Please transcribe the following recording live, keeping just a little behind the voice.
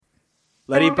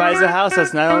Letty buys a house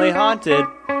that's not only haunted,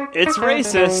 it's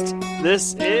racist.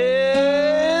 This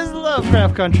is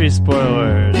Lovecraft Country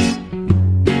Spoilers.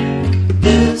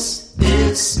 This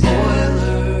is Spoiler.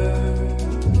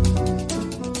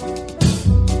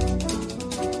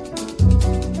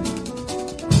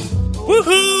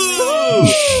 Woohoo!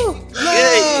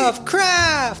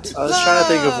 Lovecraft! I was trying to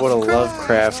think of what a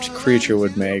Lovecraft creature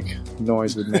would make.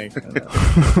 Noise would make.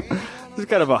 It's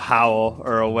kind of a howl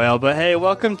or a wail, but hey,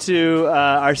 welcome to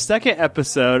our second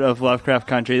episode of Lovecraft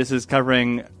Country. This is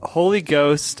covering Holy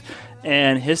Ghost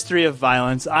and history of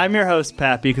violence. I'm your host,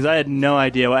 Pappy, because I had no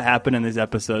idea what happened in these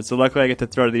episodes, so luckily I get to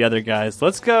throw to the other guys.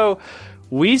 Let's go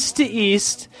west to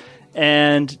east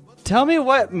and tell me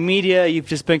what media you've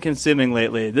just been consuming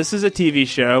lately. This is a TV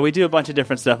show. We do a bunch of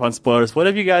different stuff on Spoilers. What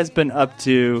have you guys been up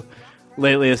to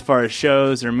lately as far as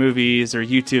shows or movies or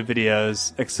YouTube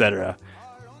videos, etc.?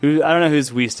 I don't know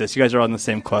who's Weestus. You guys are all in the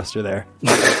same cluster there.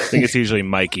 I think it's usually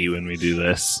Mikey when we do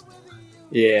this.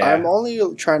 Yeah. I'm only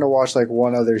trying to watch like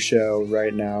one other show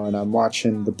right now, and I'm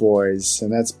watching The Boys,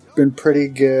 and that's been pretty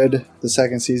good. The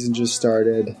second season just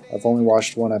started. I've only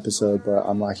watched one episode, but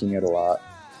I'm liking it a lot.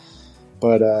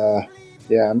 But,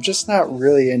 yeah, I'm just not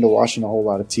really into watching a whole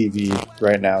lot of TV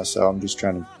right now, so I'm just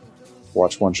trying to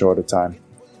watch one show at a time.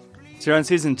 So you're on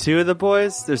season 2 of The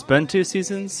Boys? There's been 2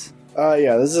 seasons?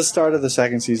 Yeah, this is the start of the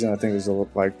second season. I think there's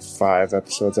like 5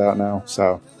 episodes out now,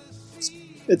 so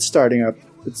it's starting up.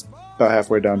 It's about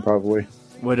halfway done, probably.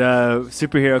 Would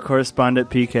superhero correspondent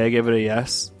PK give it a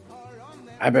yes?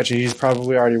 I bet you he's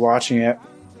probably already watching it.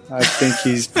 I think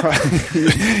he's probably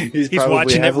He's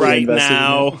watching it right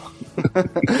now.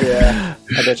 Yeah,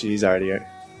 I bet you he's already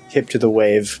hip to the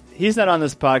wave. He's not on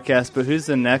this podcast, but who's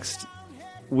the next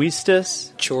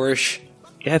Weestus? Chorish.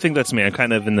 Yeah, I think that's me. I'm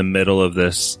kind of in the middle of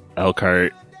this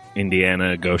Elkhart,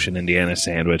 Indiana, Goshen, Indiana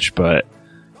sandwich, but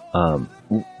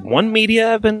one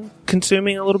media I've been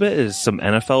consuming a little bit is some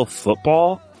NFL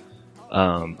football.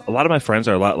 A lot of my friends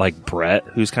are a lot like Brett,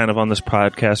 who's kind of on this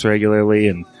podcast regularly,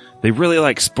 and they really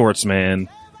like sports, man.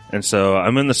 And so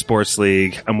I'm in the sports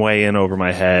league. I'm way in over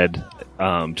my head,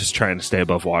 just trying to stay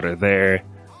above water there.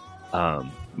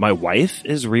 My wife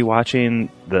is rewatching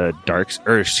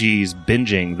she's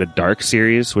binging the Dark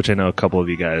series, which I know a couple of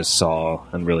you guys saw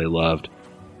and really loved.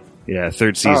 Yeah,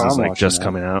 third season's just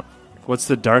coming out. What's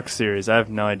the Dark series? I have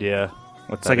no idea.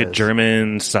 It's like a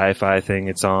German sci-fi thing.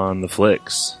 It's on the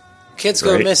flicks. Kids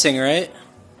go missing, right?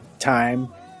 Time,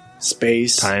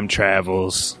 space, time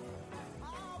travels.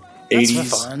 That's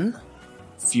 80s, fun.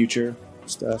 future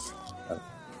stuff.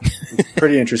 It's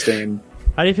pretty interesting.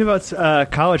 How do you feel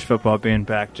about college football being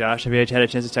back, Josh? Have you had a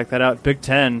chance to check that out? Big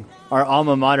Ten, our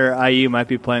alma mater, IU, might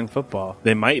be playing football.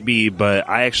 They might be, but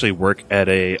I actually work at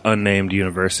a unnamed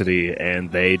university,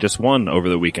 and they just won over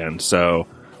the weekend. So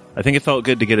I think it felt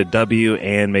good to get a W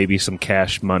and maybe some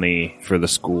cash money for the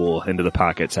school into the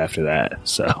pockets after that.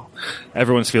 So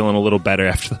everyone's feeling a little better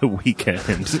after the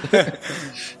weekend.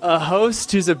 A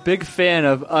host who's a big fan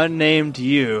of Unnamed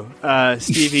You.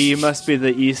 Stevie, you must be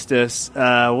the Eastus.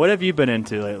 What have you been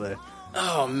into lately?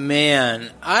 Oh, man.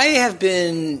 I have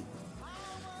been...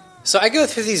 So I go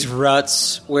through these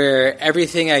ruts where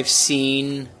everything I've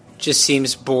seen just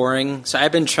seems boring. So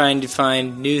I've been trying to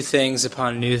find new things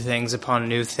upon new things upon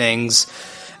new things.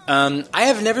 I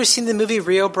have never seen the movie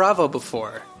Rio Bravo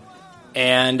before.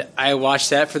 And I watched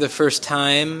that for the first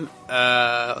time,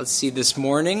 this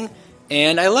morning.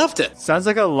 And I loved it. Sounds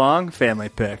like a long family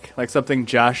pick. Like something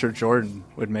Josh or Jordan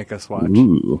would make us watch.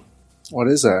 Ooh. What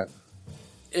is that?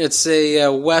 It's a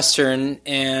Western,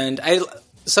 and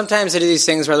sometimes I do these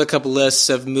things where I look up lists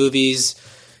of movies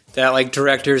that like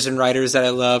directors and writers that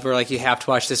I love, or like you have to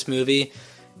watch this movie.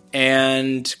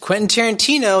 And Quentin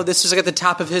Tarantino, this was like at the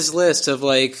top of his list of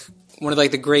like one of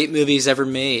like the great movies ever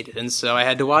made, and so I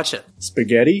had to watch it.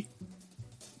 Spaghetti?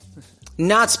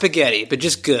 Not spaghetti, but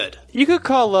just good. You could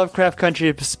call Lovecraft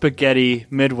Country spaghetti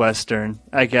Midwestern,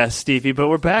 I guess, Stevie, but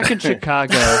we're back in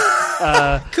Chicago.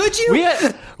 Could you?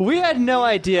 We had no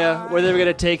idea where they were going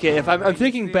to take it. If I'm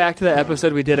thinking back to the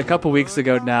episode we did a couple weeks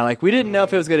ago now, like we didn't know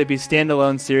if it was going to be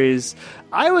standalone series.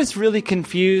 I was really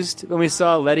confused when we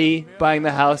saw Letty buying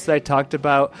the house that I talked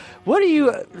about. What do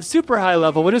you, super high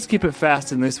level, we'll just keep it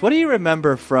fast in this. What do you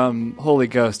remember from Holy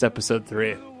Ghost episode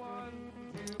 3?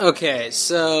 Okay,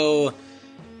 so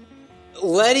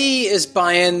Letty is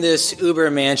buying this Uber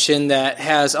mansion that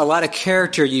has a lot of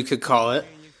character, you could call it.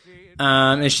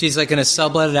 And she's like going to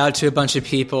sublet it out to a bunch of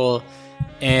people.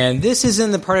 And this is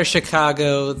in the part of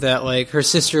Chicago that like her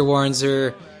sister warns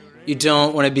her, you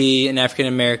don't want to be an African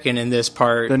American in this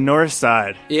part. The north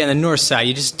side. Yeah, the north side.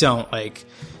 You just don't. Like,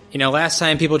 last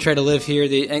time people tried to live here, I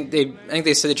think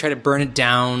they said they tried to burn it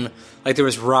down. Like there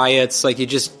was riots. Like you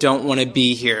just don't want to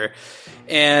be here.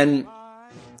 And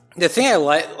the thing I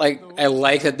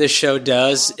like that this show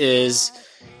does is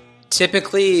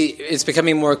typically it's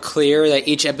becoming more clear that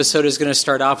each episode is going to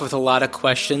start off with a lot of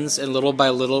questions, and little by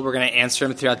little we're going to answer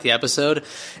them throughout the episode.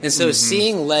 And so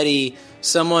seeing Letty,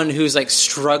 someone who's like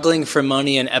struggling for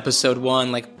money in episode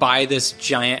 1, like buy this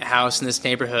giant house in this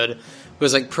neighborhood,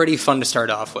 was like pretty fun to start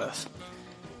off with.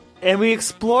 And we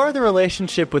explore the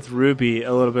relationship with Ruby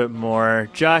a little bit more.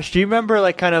 Josh, do you remember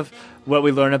like kind of what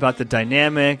we learn about the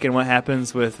dynamic and what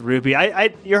happens with Ruby?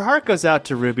 Your heart goes out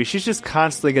to Ruby. She's just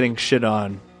constantly getting shit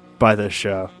on by this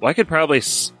show. Well, I could probably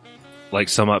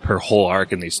sum up her whole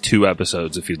arc in these 2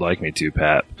 episodes if you'd like me to,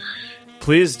 Pat.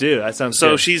 Please do. That sounds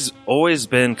so good. She's always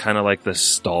been kind of like the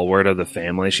stalwart of the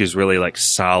family. She's really like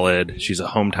solid. She's a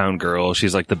hometown girl.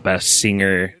 She's like the best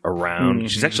singer around. Mm-hmm.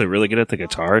 She's actually really good at the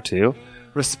guitar too.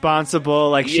 Responsible,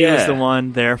 like she was the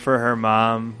one there for her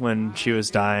mom when she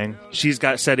was dying. She's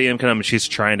got steady income and she's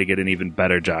trying to get an even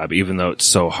better job, even though it's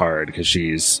so hard because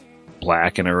she's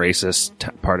black in a racist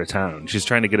part of town. She's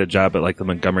trying to get a job at like the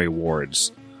Montgomery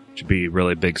Wards, which would be a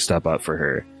really big step up for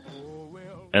her.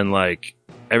 And like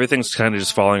everything's kind of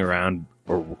just falling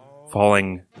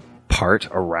apart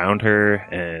around her,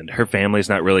 and her family's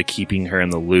not really keeping her in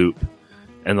the loop.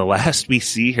 And the last we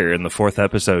see her in the 4th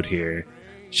episode here,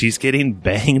 she's getting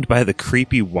banged by the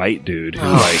creepy white dude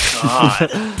who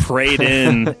prayed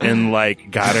in and like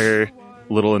got her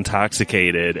a little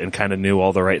intoxicated and kind of knew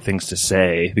all the right things to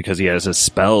say because he has his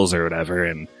spells or whatever.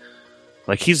 And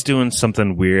like he's doing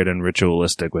something weird and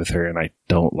ritualistic with her, and I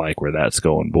don't like where that's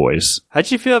going, boys. How'd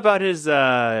you feel about his,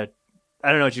 I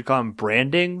don't know what you call them,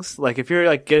 brandings? Like if you're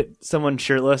like get someone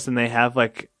shirtless and they have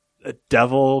like a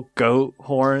devil goat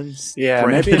horns. Yeah,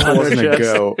 maybe it wasn't a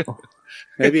goat.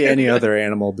 Maybe any other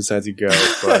animal besides a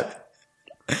goat, but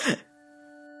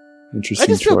interesting I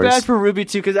just choice. feel bad for Ruby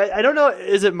too, because I don't know,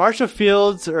 is it Marshall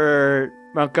Fields or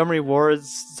Montgomery Wards,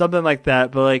 something like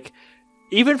that, but like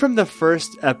even from the first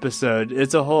episode,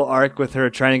 it's a whole arc with her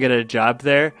trying to get a job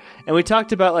there. And we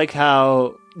talked about like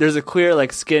how there's a clear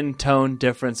like skin tone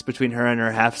difference between her and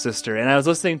her half sister. And I was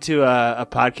listening to a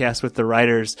podcast with the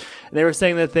writers, and they were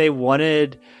saying that they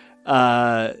wanted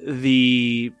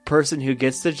the person who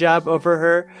gets the job over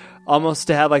her almost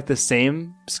to have like the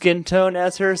same skin tone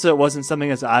as her, so it wasn't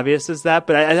something as obvious as that.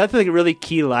 But I feel like a really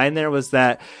key line there was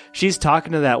that she's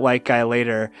talking to that white guy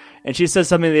later, and she says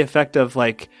something to the effect of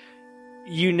like,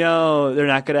 they're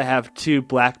not going to have 2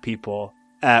 black people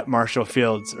at Marshall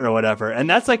Fields or whatever. And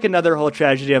that's like another whole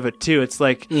tragedy of it too. It's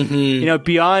like,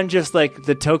 beyond just like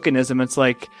the tokenism, it's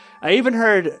like, I even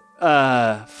heard,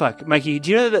 Mikey,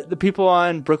 do you know the people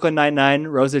on Brooklyn Nine-Nine,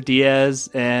 Rosa Diaz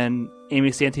and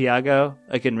Amy Santiago,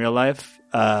 like in real life?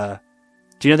 Do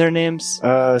you know their names?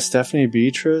 Stephanie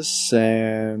Beatrice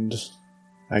and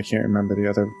I can't remember the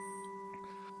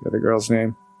other girl's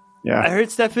name. Yeah, I heard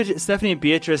Stephanie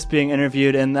Beatrice being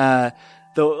interviewed, and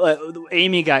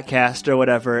Amy got cast or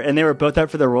whatever, and they were both up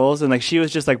for the roles, and like she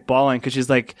was just like bawling because she's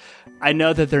like, I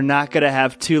know that they're not gonna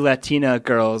have 2 Latina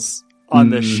girls on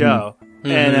this show.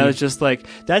 And I was just like,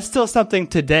 that's still something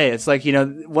today. It's like,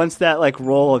 once that like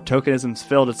role of tokenism's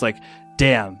filled, it's like,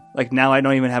 damn, like now I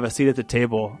don't even have a seat at the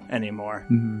table anymore.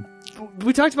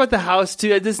 We talked about the house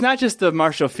too. It's not just the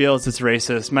Marshall Fields that's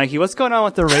racist. Mikey, what's going on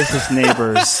with the racist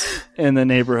neighbors in the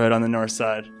neighborhood on the north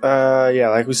side? Yeah,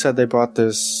 like we said, they bought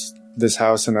this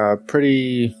house in a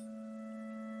pretty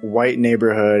white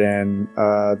neighborhood, and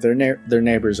their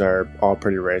neighbors are all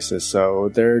pretty racist, so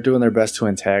they're doing their best to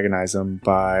antagonize them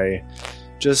by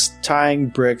just tying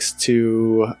bricks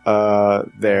to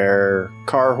their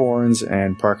car horns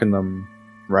and parking them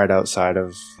right outside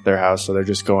of their house, so they're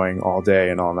just going all day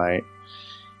and all night.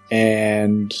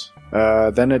 And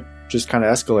then it just kind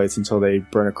of escalates until they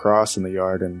burn a cross in the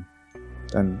yard, and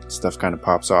then stuff kind of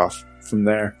pops off from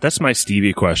there. That's my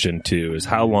Stevie question too, is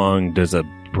how long does a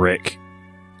brick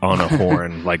on a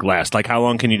horn like last? Like how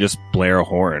long can you just blare a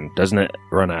horn? Doesn't it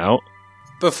run out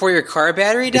before your car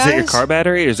battery dies? Is it your car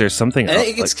battery? Is there something else? I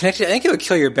think it's connected. I think it would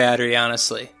kill your battery,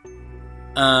 honestly.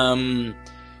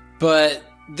 But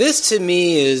this to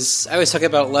me is, I always talk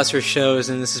about lesser shows,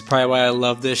 and this is probably why I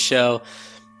love this show.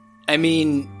 I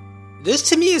mean, this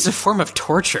to me is a form of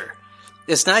torture.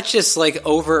 It's not just like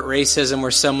overt racism where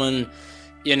someone,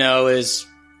 is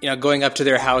going up to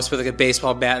their house with like a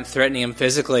baseball bat and threatening them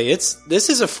physically. This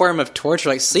is a form of torture,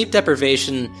 like sleep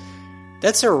deprivation.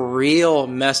 That's a real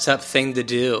messed up thing to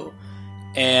do.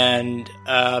 And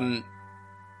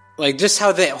like just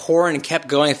how that horn kept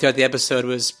going throughout the episode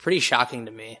was pretty shocking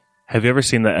to me. Have you ever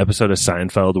seen that episode of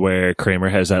Seinfeld where Kramer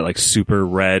has that like super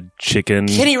red chicken?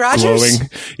 Kenny Rogers? Glowing?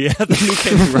 Yeah, the new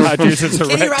Kenny Rogers is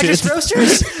erected. Kenny Rogers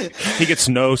Roasters? He gets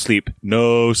no sleep.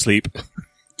 No sleep.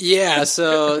 Yeah,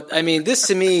 so, I mean, this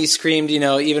to me screamed,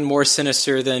 even more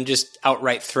sinister than just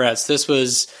outright threats. This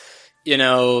was, you're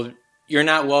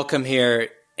not welcome here,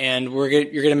 and you're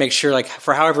going to make sure, like,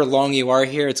 for however long you are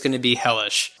here, it's going to be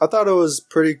hellish. I thought it was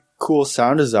pretty cool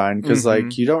sound design, because,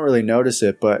 like, you don't really notice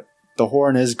it, but the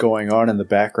horn is going on in the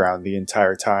background the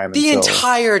entire time.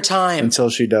 Until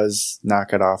she does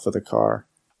knock it off with a car.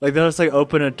 Like, they'll just, like,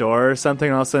 open a door or something,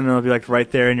 and all of a sudden it'll be, like, right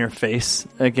there in your face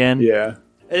again. Yeah.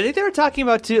 I think they were talking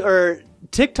about, too, or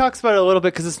Tick talks about it a little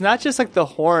bit, because it's not just, like, the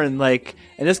horn, like,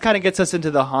 and this kind of gets us into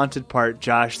the haunted part,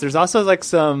 Josh. There's also, like,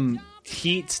 some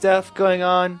heat stuff going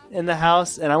on in the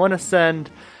house, and I'm going to send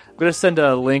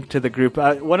a link to the group.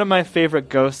 One of my favorite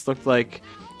ghosts looked like...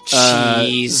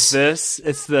 It's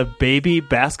the baby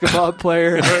basketball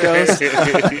player ghost.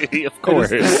 Of course.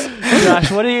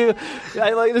 Josh, what do you...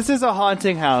 this is a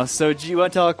haunting house, so do you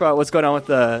want to talk about what's going on with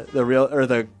the real... or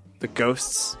the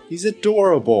ghosts? He's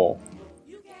adorable.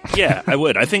 Yeah, I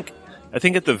would. I think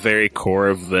at the very core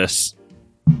of this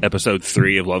episode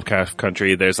 3 of Lovecraft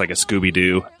Country, there's like a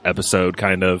Scooby-Doo episode,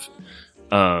 kind of.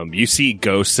 You see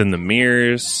ghosts in the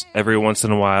mirrors every once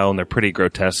in a while, and they're pretty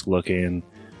grotesque looking.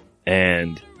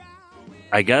 And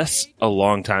I guess a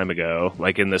long time ago,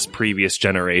 like in this previous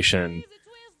generation,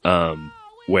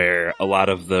 where a lot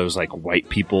of those like white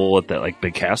people at that like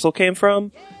big castle came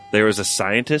from, there was a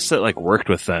scientist that like worked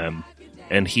with them,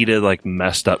 and he did like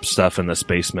messed up stuff in this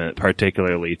basement,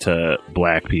 particularly to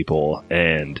black people.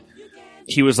 And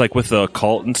he was like with the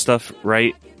occult and stuff,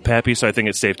 right, Pappy? So I think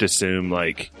it's safe to assume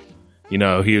like, he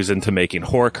was into making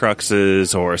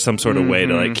Horcruxes or some sort of way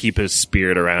to like keep his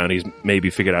spirit around. He's maybe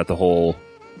figured out the whole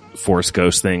Force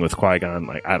Ghost thing with Qui-Gon.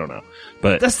 Like, I don't know.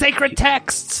 But the sacred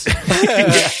texts!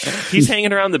 He's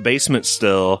hanging around the basement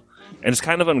still, and it's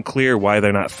kind of unclear why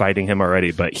they're not fighting him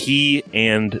already. But he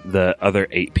and the other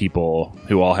 8 people,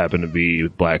 who all happen to be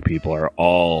black people, are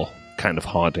all kind of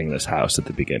haunting this house at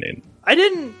the beginning.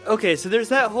 Okay, so there's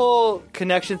that whole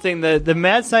connection thing. The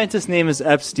mad scientist's name is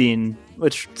Epstein,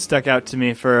 which stuck out to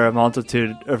me for a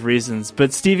multitude of reasons.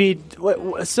 But Stevie,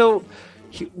 what's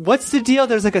the deal?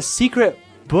 There's like a secret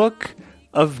book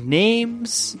of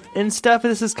names and stuff.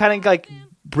 And this is kind of like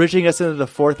bridging us into the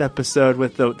 4th episode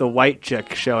with the white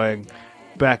chick showing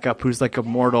back up, who's like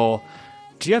immortal.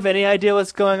 Do you have any idea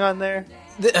what's going on there?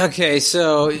 Okay,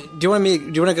 so do you want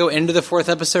to go into the 4th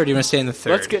episode, or do you want to stay in the 3rd?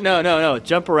 Let's get no.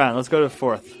 Jump around. Let's go to the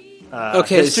 4th.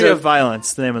 History of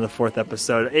Violence, the name of the 4th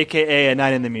episode, a.k.a. A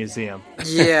Night in the Museum.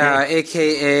 Yeah,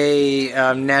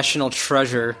 a.k.a. National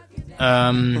Treasure.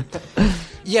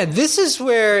 Yeah, this is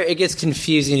where it gets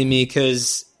confusing to me,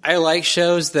 because I like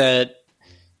shows that,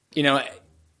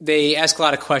 they ask a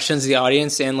lot of questions to the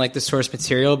audience and like the source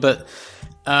material, but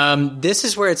this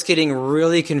is where it's getting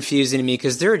really confusing to me,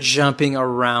 because they're jumping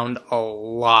around a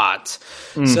lot.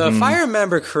 Mm-hmm. So if I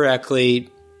remember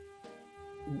correctly,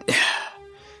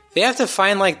 they have to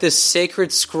find like this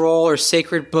sacred scroll or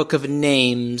sacred book of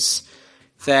names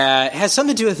that has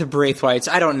something to do with the Braithwaites.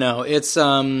 I don't know.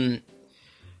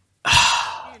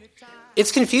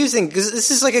 It's confusing, because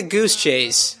this is like a goose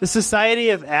chase. The Society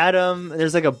of Adam,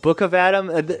 there's like a Book of Adam.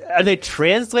 Are they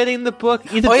translating the book?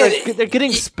 They're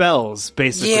getting spells,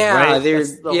 basically, right?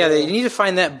 They need to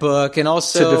find that book, and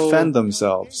also... to defend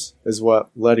themselves, is what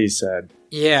Letty said.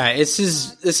 Yeah, this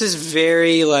is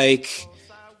very, like,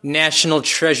 National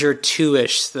Treasure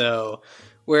 2-ish, though,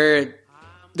 where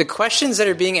the questions that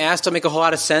are being asked don't make a whole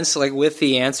lot of sense, like, with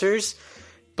the answers,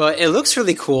 but it looks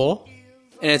really cool.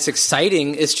 And it's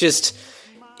exciting. It's just,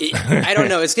 I don't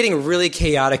know. It's getting really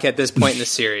chaotic at this point in the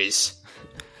series.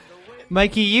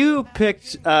 Mikey, you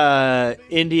picked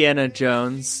Indiana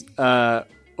Jones,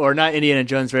 or not Indiana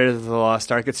Jones Raiders of the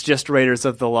Lost Ark. It's just Raiders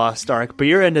of the Lost Ark. But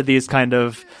you're into these kind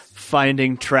of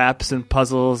finding traps and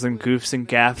puzzles and goofs and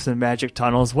gaffs and magic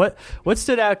tunnels. What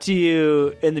stood out to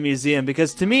you in the museum?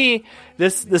 Because to me,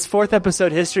 this 4th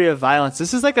episode, History of Violence,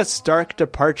 this is like a stark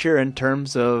departure in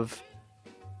terms of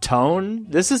tone.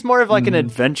 This is more of like an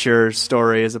adventure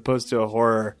story as opposed to a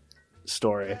horror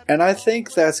story. And I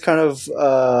think that's kind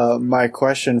of my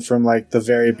question from like the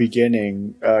very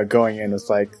beginning, going in with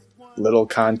like little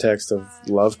context of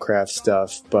Lovecraft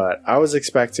stuff. But I was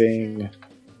expecting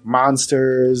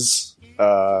monsters,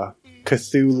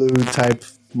 Cthulhu type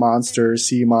monster,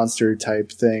 sea monster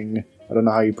type thing. I don't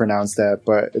know how you pronounce that,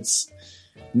 but it's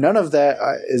none of that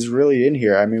is really in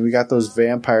here. I mean, we got those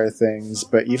vampire things,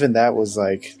 but even that was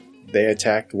like they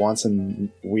attacked once and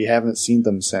we haven't seen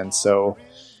them since. So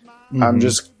I'm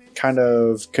just kind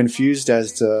of confused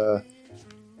as to,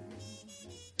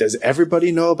 does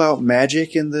everybody know about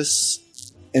magic in this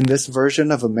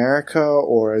version of America,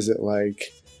 or is it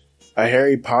like a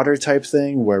Harry Potter type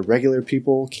thing where regular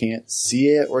people can't see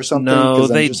it or something? No,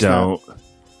 they don't.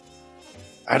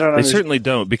 I don't know. They certainly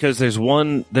don't, because there's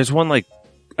one like,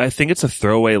 I think it's a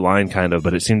throwaway line kind of,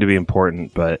 but it seemed to be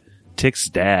important. But Tick's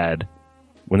dad,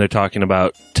 when they're talking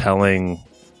about telling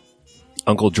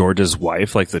Uncle George's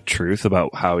wife like the truth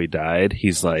about how he died,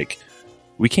 he's like,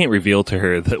 we can't reveal to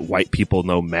her that white people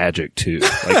know magic too.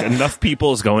 Like enough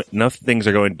things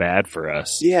are going bad for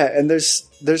us. Yeah, and there's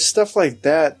stuff like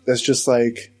that that's just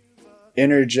like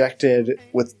interjected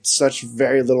with such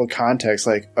very little context.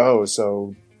 Like, oh,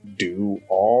 so do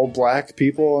all black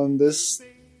people in this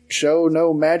show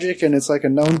know magic and it's like a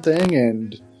known thing?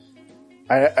 And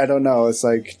I don't know. It's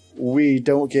like we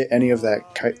don't get any of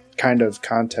that kind of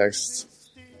context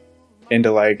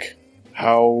into like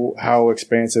how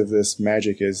expansive this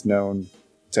magic is known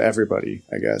to everybody,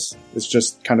 I guess. It's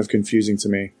just kind of confusing to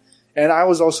me. And I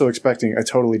was also expecting a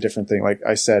totally different thing. Like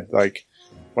I said, like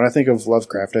when I think of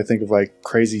Lovecraft, I think of like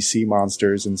crazy sea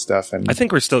monsters and stuff. And I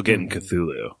think we're still getting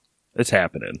Cthulhu. It's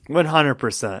happening.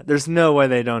 100%. There's no way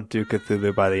they don't do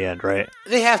Cthulhu by the end, right?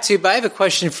 They have to, but I have a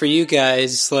question for you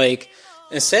guys. Like,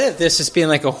 instead of this just being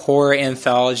like a horror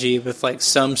anthology with like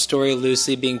some story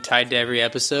loosely being tied to every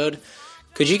episode,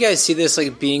 could you guys see this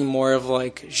like being more of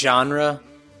like genre,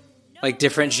 like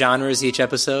different genres each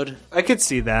episode? I could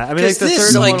see that. I mean, like the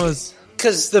third one was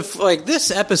because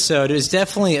this episode is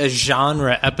definitely a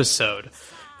genre episode.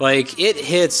 Like it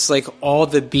hits like all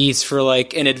the beats for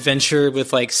like an adventure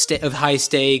with like of high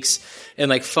stakes and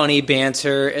like funny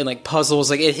banter and like puzzles.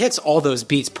 Like it hits all those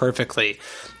beats perfectly.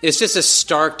 It's just a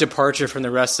stark departure from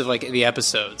the rest of like the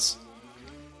episodes.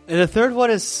 And the third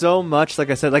one is so much, like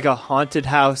I said, like a haunted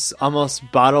house,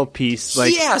 almost bottle piece.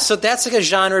 Like, yeah, so that's like a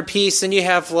genre piece. And you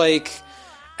have like,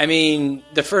 I mean,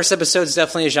 the first episode is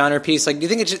definitely a genre piece. Like, do you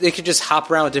think they could just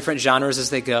hop around with different genres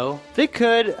as they go? They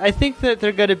could. I think that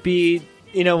they're going to be,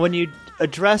 you know, when you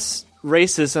address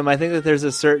racism, I think that there's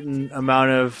a certain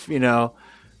amount of, you know,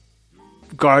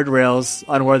 guardrails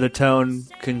on where the tone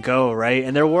can go, right?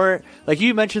 And there weren't, like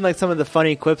you mentioned, like some of the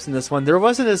funny quips in this one, there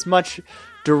wasn't as much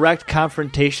direct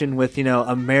confrontation with, you know,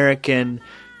 American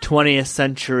 20th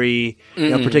century, you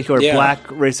know, particular black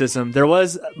racism. There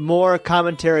was more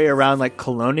commentary around like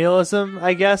colonialism,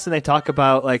 I guess, and they talk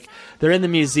about like they're in the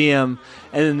museum,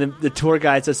 and then the tour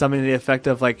guide says something to the effect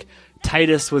of like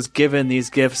Titus was given these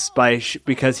gifts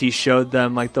because he showed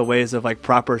them like the ways of like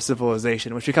proper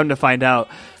civilization, which we come to find out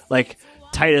like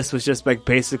Titus was just like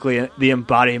basically the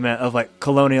embodiment of like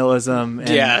colonialism. And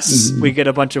yes, we get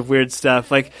a bunch of weird stuff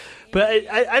like.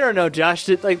 But I don't know, Josh.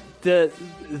 Like the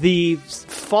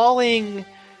falling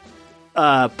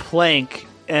plank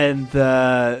and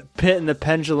the pit and the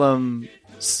pendulum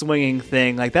swinging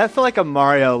thing, like that felt like a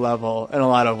Mario level in a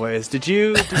lot of ways. Did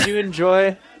you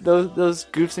enjoy those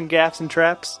goofs and gaffs and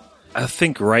traps? I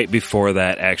think right before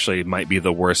that actually might be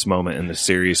the worst moment in the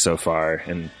series so far,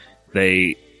 and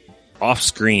they off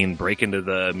screen break into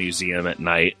the museum at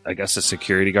night. I guess a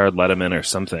security guard let them in or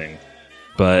something.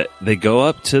 But they go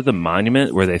up to the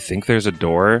monument where they think there's a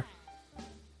door,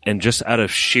 and just out of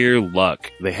sheer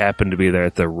luck, they happen to be there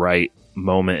at the right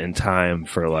moment in time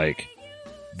for, like,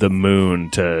 the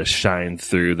moon to shine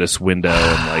through this window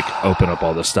and, like, open up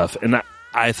all this stuff. And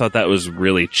I thought that was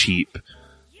really cheap.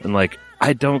 And, like,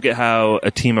 I don't get how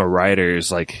a team of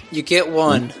writers, like... You get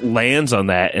one. ...lands on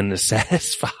that and is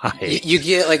satisfied. You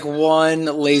get, like, one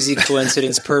lazy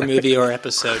coincidence per movie or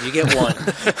episode. You get one.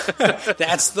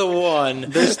 That's the one.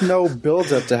 There's no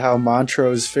build-up to how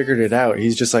Montrose figured it out.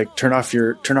 He's just like, turn off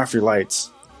your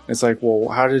lights. It's like, well,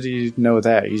 how did he know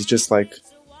that? He's just, like,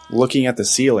 looking at the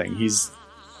ceiling.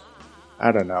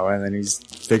 I don't know. And then he's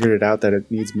figured it out that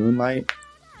it needs moonlight.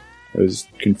 It was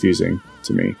confusing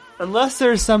to me. Unless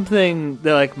there's something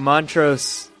that, like,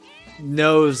 Montrose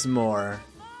knows more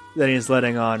than he's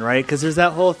letting on, right? Because there's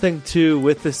that whole thing, too,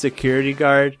 with the security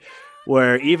guard,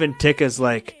 where even Tick is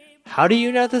like, how do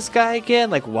you know this guy again?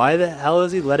 Like, why the hell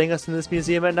is he letting us in this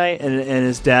museum at night? And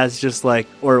his dad's just like,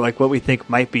 or, like, what we think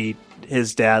might be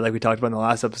his dad, like we talked about in the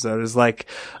last episode, is like,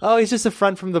 oh, he's just a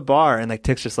friend from the bar. And, like,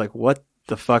 Tick's just like, what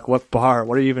the fuck? What bar?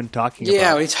 What are you even talking about?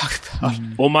 Yeah, what are you talking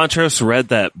about? Well, Montrose read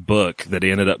that book that he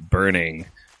ended up burning.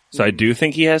 So I do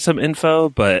think he has some info,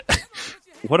 but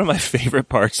one of my favorite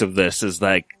parts of this is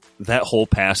like that whole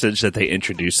passage that they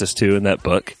introduce us to in that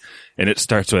book, and it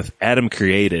starts with Adam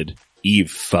created, Eve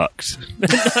fucked.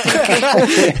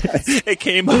 It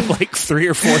came up like 3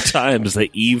 or 4 times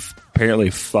that Eve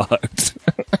apparently fucked.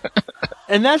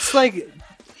 And that's like,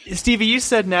 Stevie, you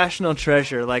said National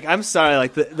Treasure. Like, I'm sorry,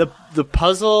 like the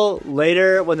puzzle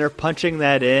later when they're punching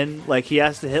that in, like he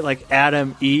has to hit like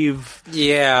Adam Eve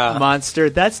monster.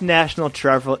 That's National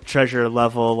Treasure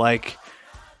level, like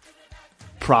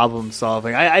problem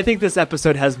solving. I think this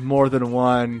episode has more than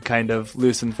one kind of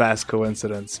loose and fast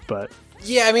coincidence, but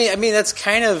yeah, I mean that's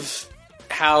kind of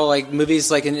how like movies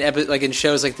like in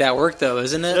shows like that work, though,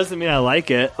 isn't it? Doesn't mean I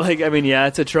like it. Like, I mean, yeah,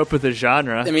 it's a trope of the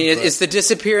genre. I mean, it's the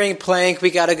disappearing plank.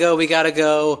 We gotta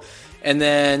go, and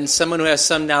then someone who has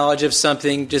some knowledge of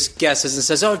something just guesses and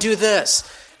says, "Oh, do this,"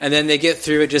 and then they get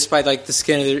through it just by like the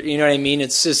skin of their. You know what I mean?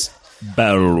 It's just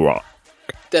Battle Rock.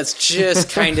 That's just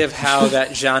kind of how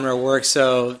that genre works.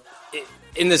 So,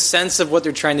 in the sense of what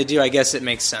they're trying to do, I guess it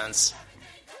makes sense.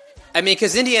 I mean,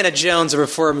 because Indiana Jones over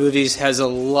 4 movies has a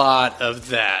lot of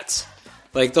that.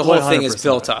 Like, the whole 100%. Thing is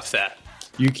built off that.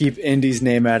 You keep Indy's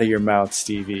name out of your mouth,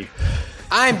 Stevie.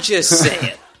 I'm just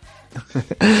saying.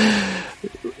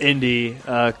 Indy,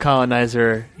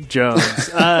 colonizer Jones.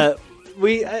 The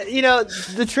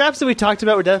traps that we talked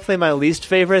about were definitely my least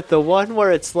favorite. The one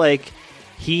where it's like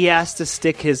he has to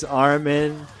stick his arm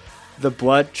in the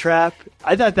blood trap,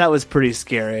 I thought that was pretty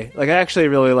scary. Like, I actually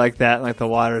really like that, like the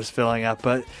water's filling up.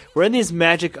 But we're in these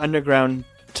magic underground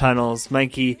tunnels.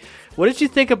 Mikey, what did you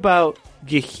think about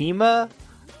Gehima,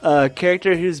 a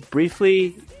character who's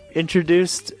briefly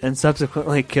introduced and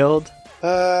subsequently killed?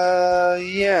 Well,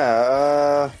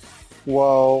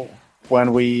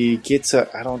 when we get to,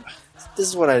 this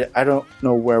is what I don't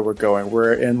know where we're going.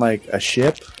 We're in like a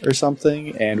ship or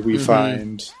something, and we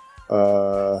find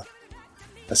a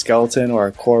skeleton or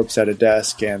a corpse at a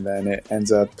desk, and then it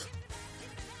ends up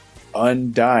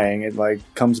undying. It like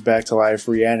comes back to life,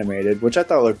 reanimated, which I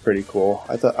thought looked pretty cool.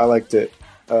 I liked it,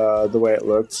 the way it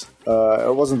looked.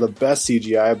 It wasn't the best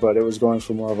CGI, but it was going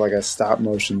for more of like a stop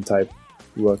motion type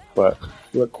look, but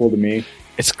it looked cool to me.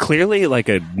 It's clearly like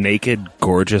a naked,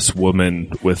 gorgeous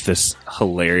woman with this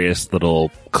hilarious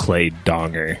little clay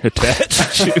donger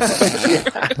attached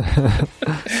to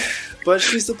But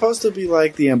she's supposed to be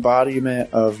like the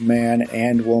embodiment of man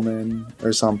and woman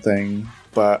or something.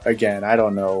 But again, I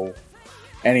don't know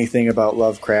anything about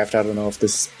Lovecraft. I don't know if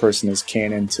this person is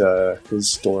canon to his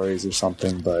stories or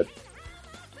something, but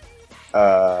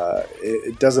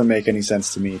it doesn't make any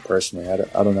sense to me personally. I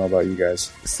don't know about you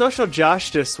guys. Social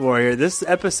Justice Warrior, this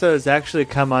episode has actually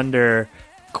come under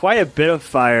quite a bit of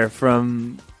fire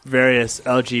from various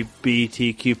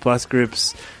LGBTQ plus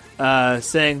groups,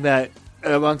 saying that,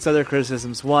 amongst other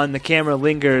criticisms, one, the camera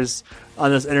lingers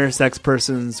on this intersex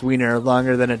person's wiener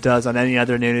longer than it does on any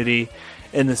other nudity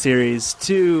in the series.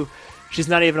 Two, she's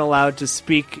not even allowed to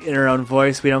speak in her own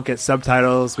voice. We don't get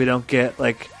subtitles. We don't get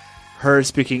like her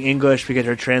speaking English. We get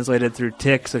her translated through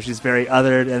tick, so she's very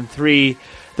othered. And three,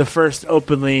 the first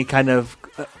openly kind of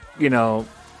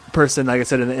person, like I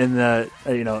said, in the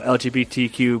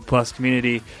LGBTQ plus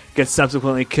community gets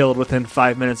subsequently killed within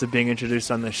 5 minutes of being introduced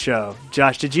on the show.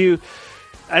 Josh,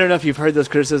 I don't know if you've heard those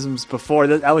criticisms before.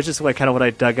 That was just like kind of what I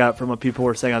dug up from what people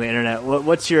were saying on the internet.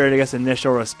 What's your, I guess,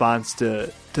 initial response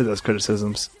to those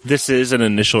criticisms? This is an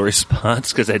initial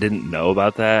response because I didn't know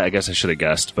about that. I guess I should have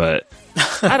guessed, but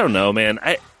I don't know, man.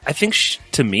 I think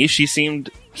to me, she seemed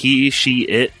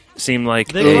it seemed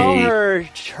like they call her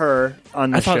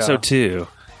on the show. I thought so too.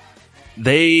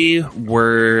 They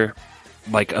were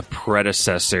like a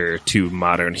predecessor to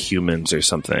modern humans or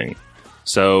something.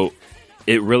 So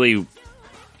it really.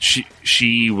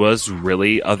 She was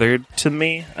really othered to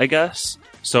me, I guess.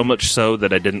 So much so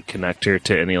that I didn't connect her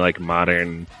to any like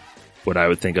modern, what I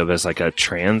would think of as like a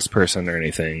trans person or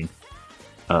anything.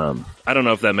 I don't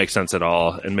know if that makes sense at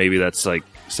all, and maybe that's like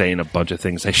saying a bunch of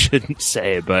things I shouldn't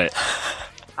say, but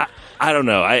I don't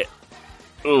know. I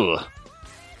don't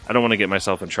want to get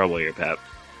myself in trouble here, Pat.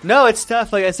 No, it's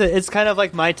tough. Like I said, it's kind of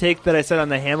like my take that I said on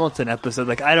the Hamilton episode.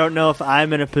 Like, I don't know if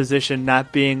I'm in a position,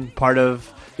 not being part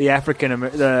of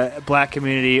the black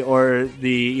community or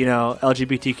the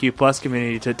LGBTQ plus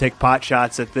community, to take pot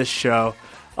shots at this show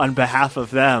on behalf of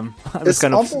them. I'm just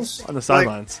kind of on the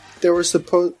sidelines.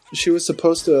 Like she was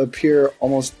supposed to appear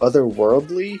almost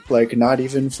otherworldly, like not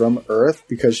even from Earth,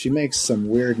 because she makes some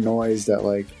weird noise that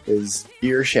like is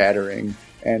ear shattering.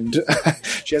 And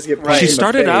she has to get She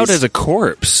started out as a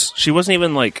corpse. She wasn't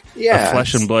even like a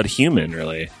flesh and blood human,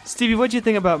 really. Stevie, what do you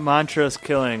think about Montrose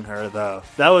killing her, though?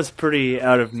 That was pretty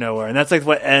out of nowhere, and that's like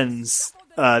what ends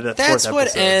the fourth episode. That's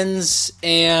what ends,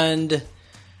 and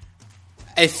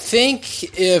I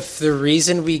think if the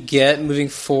reason we get moving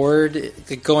forward,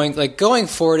 going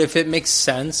forward, if it makes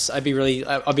sense, I'll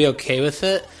be okay with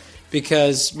it,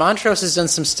 because Montrose has done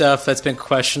some stuff that's been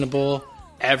questionable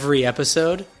every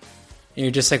episode. And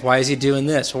you're just like, why is he doing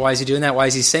this? Why is he doing that? Why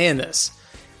is he saying this?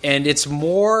 And it's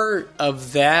more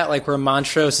of that, like where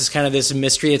Montrose is kind of this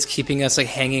mystery that's keeping us like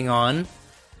hanging on.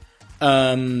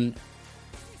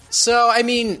 So I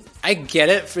mean, I get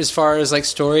it as far as like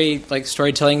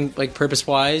storytelling, like purpose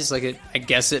wise. Like I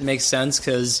guess it makes sense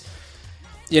because,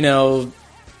 you know,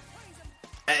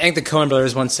 I think the Coen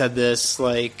brothers once said this,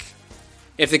 like,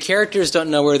 if the characters don't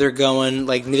know where they're going,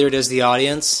 like neither does the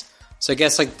audience. So I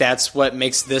guess like that's what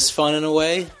makes this fun in a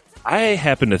way. I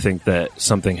happen to think that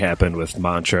something happened with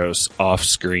Montrose off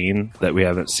screen that we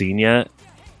haven't seen yet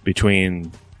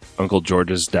between Uncle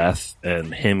George's death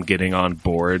and him getting on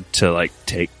board to like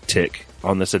take Tick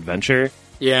on this adventure.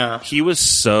 Yeah. He was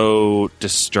so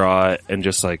distraught and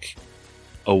just like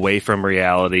away from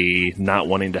reality, not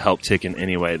wanting to help Tick in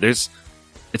any way. It's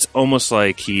almost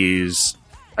like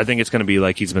I think it's going to be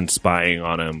like he's been spying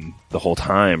on him the whole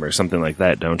time or something like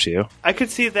that, don't you? I could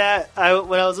see that.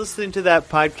 When I was listening to that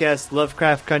podcast,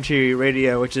 Lovecraft Country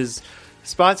Radio, which is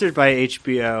sponsored by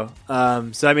HBO.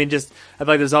 So, I mean, I feel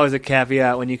like there's always a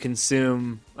caveat when you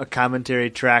consume a commentary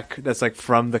track that's like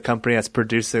from the company that's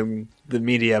producing the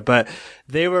media. But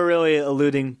they were really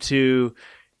alluding to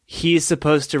he's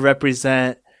supposed to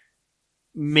represent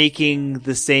making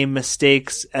the same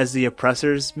mistakes as the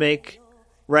oppressors make.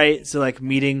 Right, so like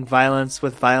meeting violence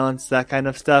with violence, that kind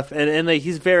of stuff, and like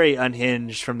he's very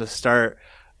unhinged from the start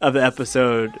of the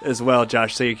episode as well.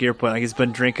 Josh, so your point, like he's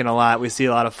been drinking a lot. We see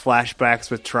a lot of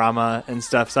flashbacks with trauma and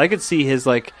stuff. So I could see his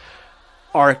like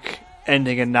arc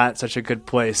ending in not such a good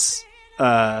place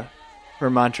for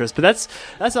Montrose. But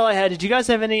that's all I had. Did you guys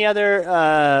have any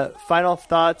other final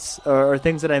thoughts or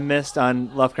things that I missed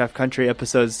on Lovecraft Country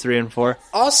episodes 3 and 4?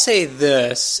 I'll say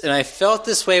this, and I felt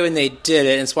this way when they did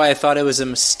it, and it's why I thought it was a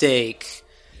mistake.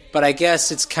 But I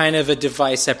guess it's kind of a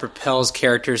device that propels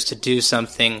characters to do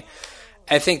something.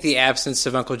 I think the absence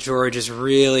of Uncle George is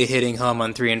really hitting home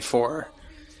on 3 and 4.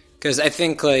 Because I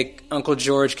think like Uncle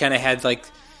George kind of had like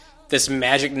this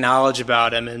magic knowledge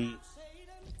about him, and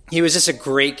he was just a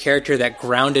great character that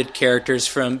grounded characters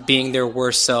from being their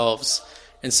worst selves.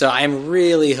 And so I'm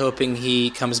really hoping he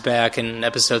comes back in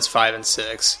episodes 5 and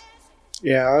 6.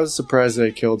 Yeah, I was surprised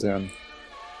they killed him.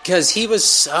 Because he was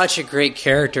such a great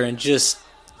character and just,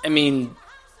 I mean,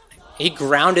 he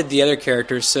grounded the other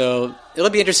characters, so it'll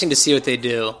be interesting to see what they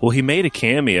do. Well, he made a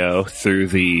cameo through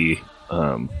the,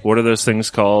 what are those things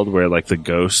called where like the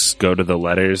ghosts go to the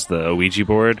letters, the Ouija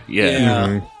board? Yeah.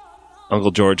 Mm-hmm.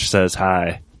 Uncle George says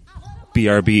hi.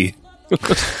 BRB.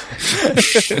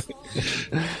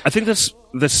 I think this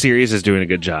series is doing a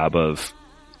good job of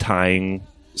tying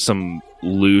some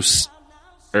loose,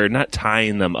 or not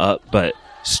tying them up, but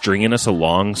stringing us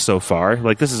along so far.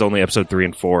 Like, this is only episode 3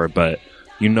 and 4, but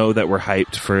you know that we're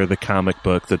hyped for the comic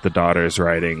book that the daughter's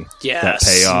writing. Yes. That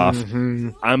payoff.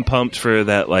 Mm-hmm. I'm pumped for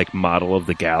that, like, model of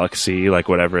the galaxy, like,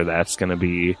 whatever that's going to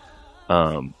be.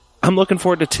 I'm looking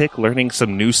forward to Tick learning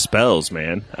some new spells,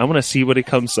 man. I want to see what he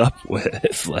comes up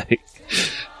with. Like,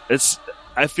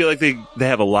 I feel like they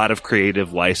have a lot of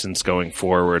creative license going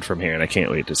forward from here, and I can't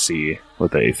wait to see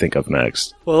what they think of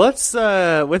next. Well, let's,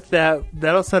 with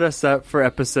that'll set us up for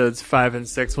episodes 5 and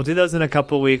 6. We'll do those in a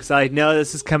couple weeks. I know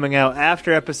this is coming out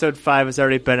after episode 5 has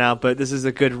already been out, but this is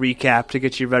a good recap to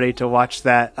get you ready to watch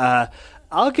that.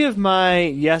 I'll give my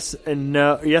yes or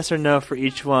no for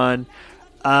each one.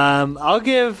 I'll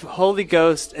give Holy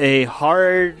Ghost a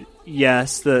hard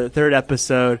yes, the third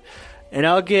episode, and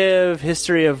I'll give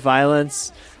History of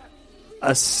Violence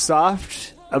a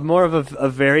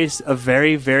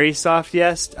very, very soft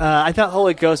yes. I thought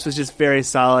Holy Ghost was just very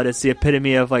solid. It's the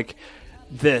epitome of like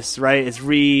this, right? It's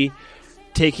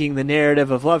taking the narrative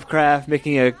of Lovecraft,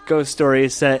 making a ghost story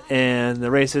set in the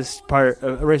racist part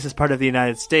of the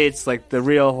United States, like the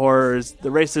real horrors, the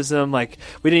racism. Like,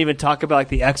 we didn't even talk about like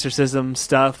the exorcism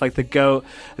stuff, like the goat.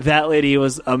 That lady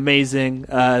was amazing.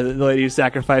 The lady who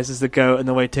sacrifices the goat, and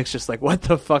the way Tick's just like, what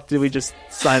the fuck did we just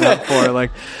sign up for?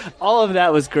 Like, all of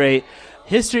that was great.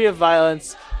 History of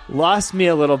Violence lost me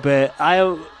a little bit.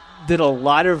 I did a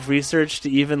lot of research to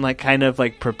even like kind of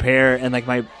like prepare, and like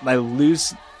my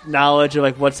loose knowledge of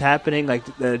like what's happening, like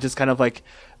just kind of like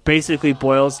basically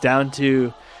boils down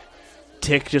to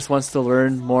Tick just wants to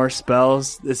learn more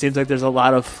spells. It seems like there's a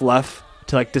lot of fluff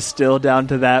to like distill down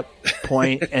to that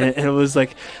point. And it was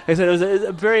like I said, it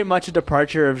was very much a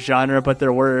departure of genre, but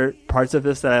there were parts of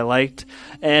this that I liked,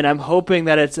 and I'm hoping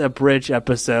that it's a bridge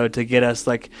episode to get us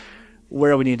like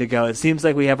where we need to go. It seems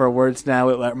like we have our words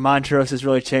now. Montrose has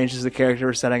really changed as the character.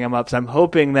 We're setting him up. So I'm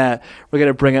hoping that we're going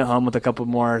to bring it home with a couple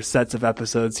more sets of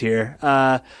episodes here.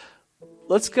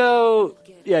 Let's go.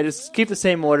 Yeah, just keep the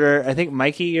same order. I think,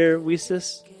 Mikey, you're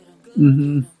Weesis.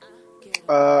 Mm-hmm.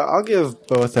 I'll give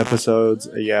both episodes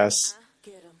a yes.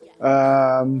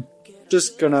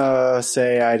 Just gonna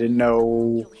say I didn't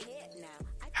know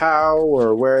how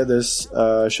or where this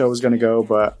show was gonna go,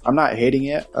 but I'm not hating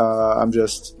it. I'm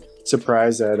just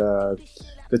surprised at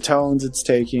the tones it's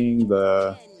taking,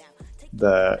 the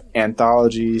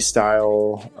anthology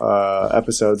style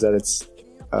episodes that it's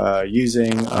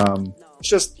using. It's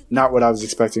just not what I was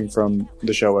expecting from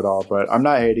the show at all, but I'm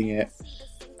not hating it.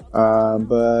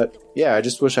 But yeah, I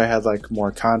just wish I had like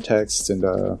more context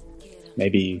and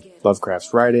maybe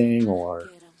Lovecraft's writing or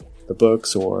the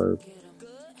books, or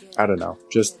I don't know.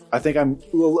 Just I think I'm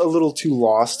a little too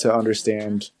lost to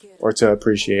understand or to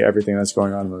appreciate everything that's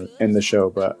going on in the show,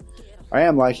 but I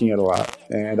am liking it a lot,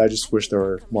 and I just wish there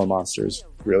were more monsters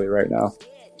really right now.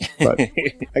 But I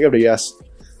give it a yes.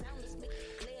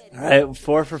 All right,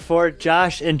 4 for 4,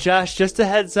 Josh. And Josh, just a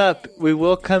heads up, we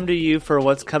will come to you for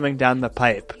what's coming down the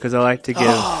pipe, because I like to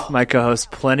give my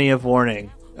co-host plenty of warning,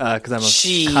 because I'm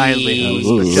a kindly host.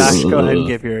 But Josh, go ahead and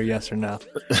give your yes or no.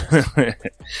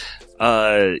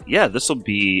 Yeah, this will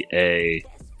be a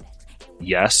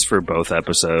yes for both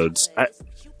episodes.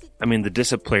 I mean, the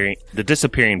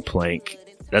disappearing plank,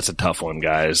 that's a tough one,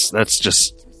 guys. That's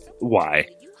just why.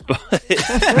 But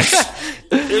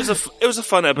it was a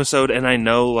fun episode, and I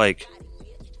know like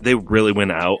they really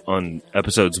went out on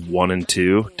episodes 1 and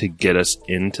 2 to get us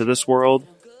into this world.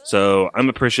 So I'm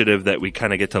appreciative that we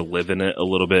kind of get to live in it a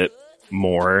little bit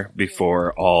more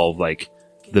before all like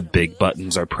the big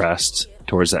buttons are pressed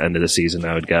towards the end of the season,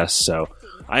 I would guess. So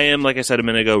I am, like I said a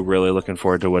minute ago, really looking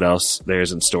forward to what else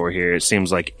there's in store here. It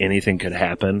seems like anything could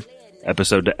happen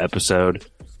episode to episode,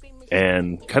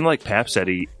 and kind of like Pap said,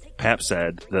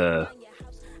 the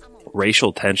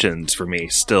racial tensions for me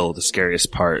still the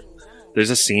scariest part. There's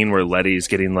a scene where Letty's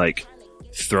getting like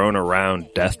thrown around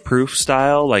Death Proof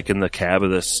style, like in the cab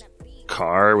of this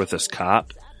car with this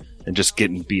cop, and just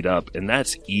getting beat up, and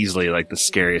that's easily like the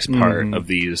scariest part of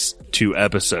these 2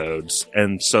 episodes.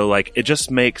 And so like it just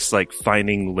makes like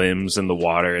finding limbs in the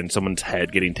water and someone's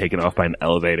head getting taken off by an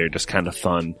elevator just kind of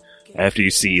fun after you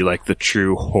see like the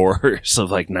true horrors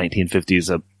of like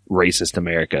 1950s racist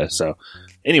America. So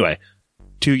anyway,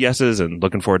 2 yeses and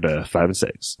looking forward to 5 and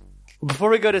 6.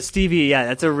 Before we go to Stevie, yeah,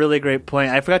 that's a really great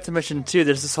point. I forgot to mention too,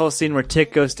 there's this whole scene where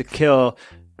Tick goes to kill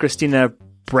Christina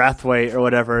Brathwaite or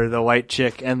whatever, the white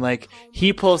chick, and like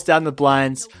he pulls down the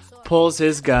blinds, pulls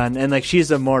his gun, and like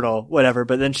she's immortal, whatever,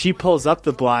 but then she pulls up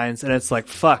the blinds and it's like,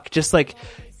 fuck, just like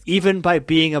even by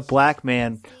being a black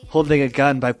man holding a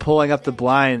gun, by pulling up the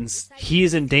blinds,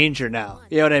 he's in danger now.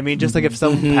 You know what I mean? Just like if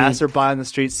some passerby on the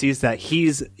street sees that,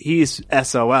 he's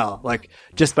SOL, like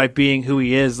just by being who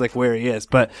he is, like where he is.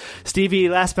 But Stevie,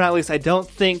 last but not least, I don't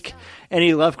think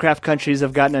any Lovecraft countries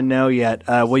have gotten a no yet.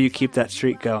 Will you keep that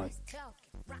streak going?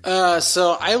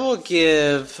 So I will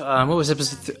give, what was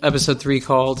episode 3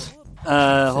 called?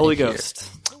 Holy Ghost.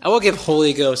 I will give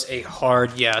Holy Ghost a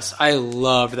hard yes. I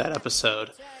loved that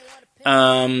episode.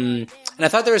 And I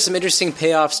thought there were some interesting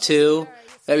payoffs too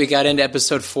that we got into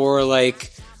episode 4,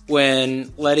 like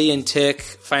when Letty and Tick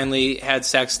finally had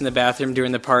sex in the bathroom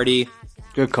during the party.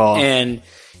 Good call. And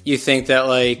you think that,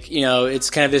 like, you know, it's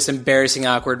kind of this embarrassing,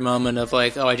 awkward moment of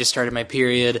like, oh, I just started my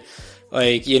period.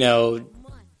 Like, you know,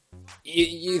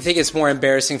 you think it's more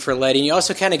embarrassing for Letty. And you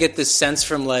also kind of get this sense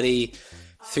from Letty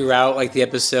throughout like the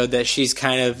episode that she's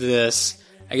kind of this,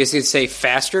 I guess you could say,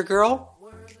 faster girl,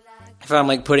 if I'm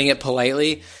like putting it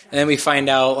politely. And then we find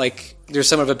out like there's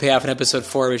some of a payoff in episode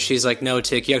 4 where she's like, no,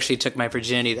 Tick, you actually took my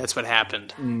virginity. That's what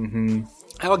happened. Mm-hmm.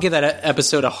 I will give that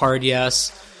episode a hard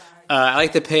yes. I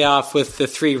like the payoff with the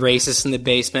 3 racists in the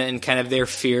basement and kind of their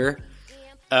fear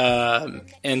and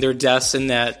their deaths in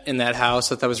that house. I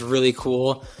thought that was really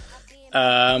cool.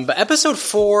 But episode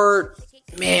 4,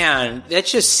 man, that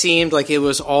just seemed like it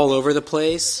was all over the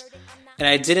place. And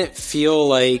I didn't feel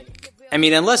like, I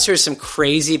mean, unless there's some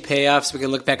crazy payoffs, we can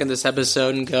look back on this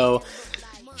episode and go,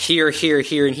 here,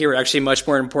 and here are actually much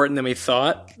more important than we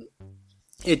thought.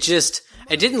 It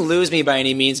didn't lose me by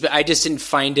any means, but I just didn't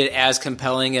find it as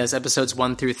compelling as episodes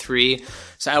 1 through 3.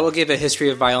 So I will give A History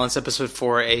of Violence episode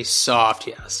 4 a soft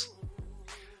yes.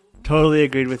 Totally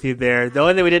agreed with you there. The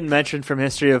only thing we didn't mention from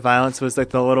History of Violence was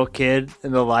like the little kid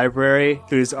in the library,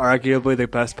 who's arguably the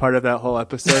best part of that whole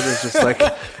episode. Is just like,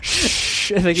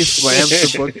 shh, and then he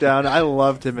slams the book down. I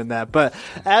loved him in that. But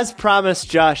as promised,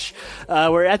 Josh,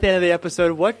 we're at the end of the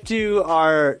episode. What do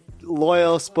our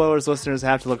loyal Spoilers listeners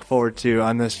have to look forward to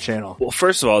on this channel? Well,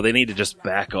 first of all, they need to just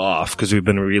back off because we've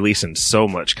been releasing so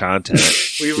much content.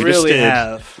 we really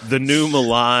have. The new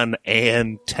Milan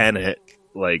and Tenet.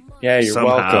 Like, yeah, you're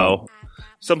welcome.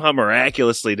 Somehow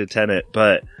miraculously to Tenet,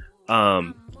 but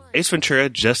Ace Ventura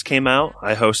just came out.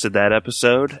 I hosted that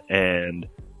episode, and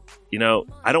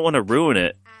I don't want to ruin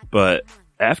it, but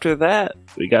after that,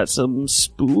 we got some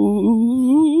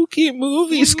spooky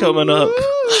movies coming up.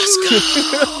 Let's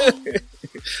go.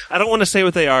 I don't want to say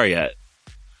what they are yet.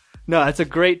 No, that's a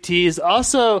great tease.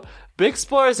 Also, Big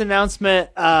Spoilers announcement.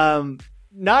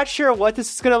 Not sure what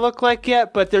this is going to look like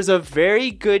yet, but there's a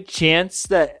very good chance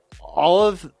that all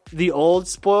of the old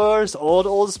spoilers,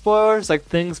 old spoilers, like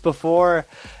things before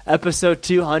episode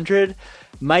 200,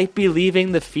 might be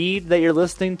leaving the feed that you're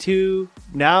listening to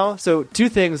now. So 2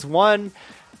 things. 1,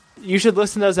 you should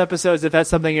listen to those episodes if that's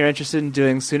something you're interested in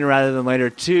doing sooner rather than later.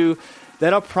 2,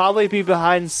 that'll probably be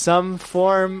behind some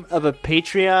form of a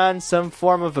Patreon, some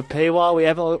form of a paywall. We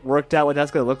haven't worked out what that's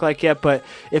going to look like yet. But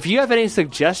if you have any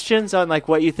suggestions on like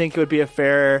what you think would be a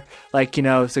fair,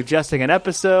 suggesting an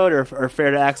episode or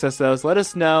fair to access those, let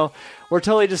us know. We're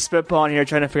totally just spitballing here,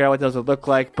 trying to figure out what those would look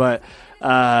like. But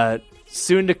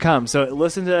soon to come. So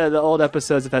listen to the old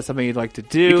episodes if that's something you'd like to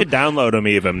do. You could download them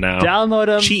even now. Download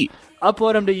them. Cheap.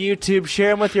 Upload them to YouTube, share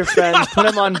them with your friends, put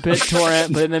them on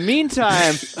BitTorrent. But in the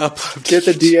meantime, get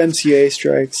the DMCA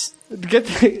strikes.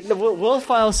 We'll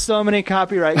file so many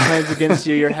copyright claims against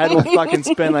you. Your head will fucking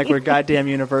spin like we're goddamn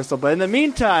Universal. But in the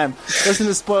meantime, listen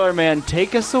to Spoiler Man.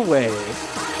 Take us away.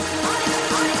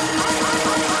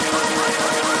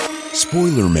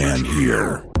 Spoiler Man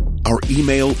here. Our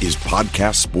email is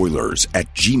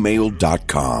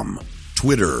podcastspoilers@gmail.com.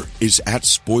 Twitter is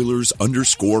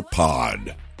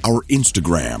 @spoilers_pod. Our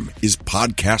Instagram is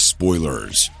Podcast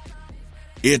Spoilers.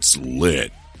 It's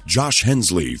lit. Josh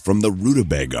Hensley from the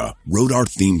Rutabaga wrote our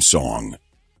theme song.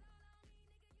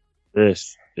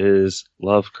 This is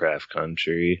Lovecraft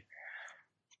Country.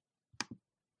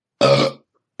 Oh,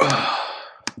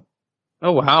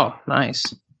 wow.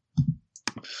 Nice.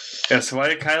 Yeah, so why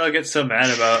did Kylo get so mad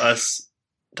about us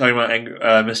talking about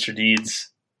Mr.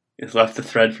 Deeds? He's left the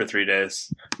thread for 3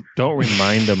 days. Don't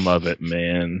remind him of it,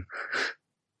 man.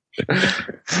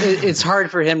 It's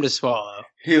hard for him to swallow.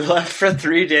 He left for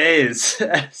 3 days.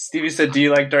 Stevie said, "Do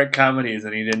you like dark comedies?"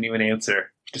 And he didn't even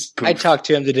answer. Just poof. I talked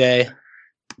to him today.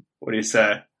 What do you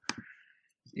say?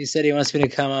 He said he wants me to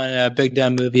come on a Big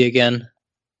Dumb Movie again.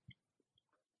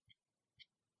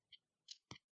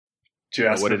 Did you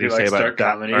ask what did he if say likes about dark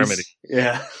comedies?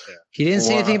 Yeah. He didn't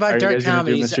say anything about dark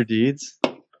comedies. Mr. Deeds?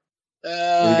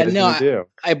 No,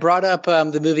 I brought up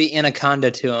the movie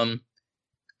Anaconda to him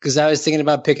because I was thinking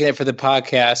about picking it for the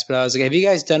podcast, but I was like, have you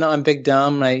guys done it on Big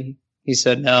Dumb? He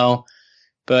said no,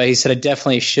 but he said I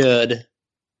definitely should.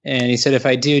 And he said, if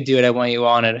I do it, I want you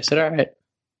on it. I said, all right.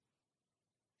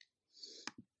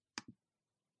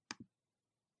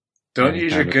 Don't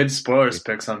use your good spoilers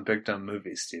picks on Big Dumb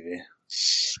Movies, Stevie.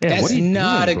 Yeah, that's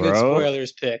not a good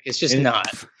spoilers pick. It's just not.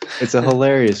 It's a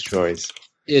hilarious choice.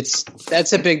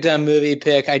 That's a Big Dumb Movie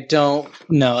pick. I don't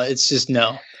know. It's just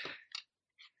no.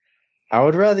 I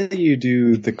would rather you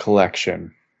do the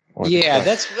collection. Yeah,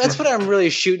 that's what I'm really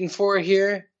shooting for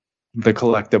here. The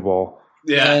collectible.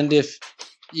 Yeah. And if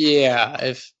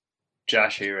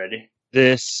Josh, are you ready?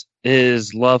 This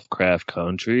is Lovecraft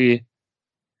Country.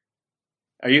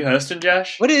 Are you hosting,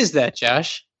 Josh? What is that,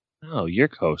 Josh? Oh, you're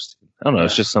hosting. I don't know.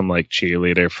 It's just some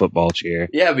cheerleader football cheer.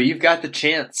 Yeah, but you've got the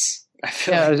chance.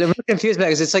 I'm really confused about it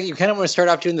because it's like you kind of want to start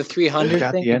off doing the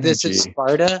 300 thing. This is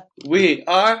Sparta. We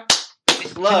are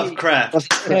Lovecraft. It's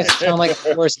going to sound like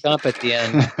Forrest Gump at the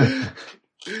end.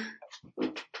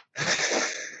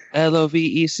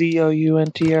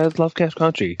 Lovecountr, Lovecraft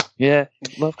Country. Yeah,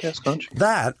 Lovecraft Country.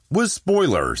 That was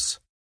Spoilers.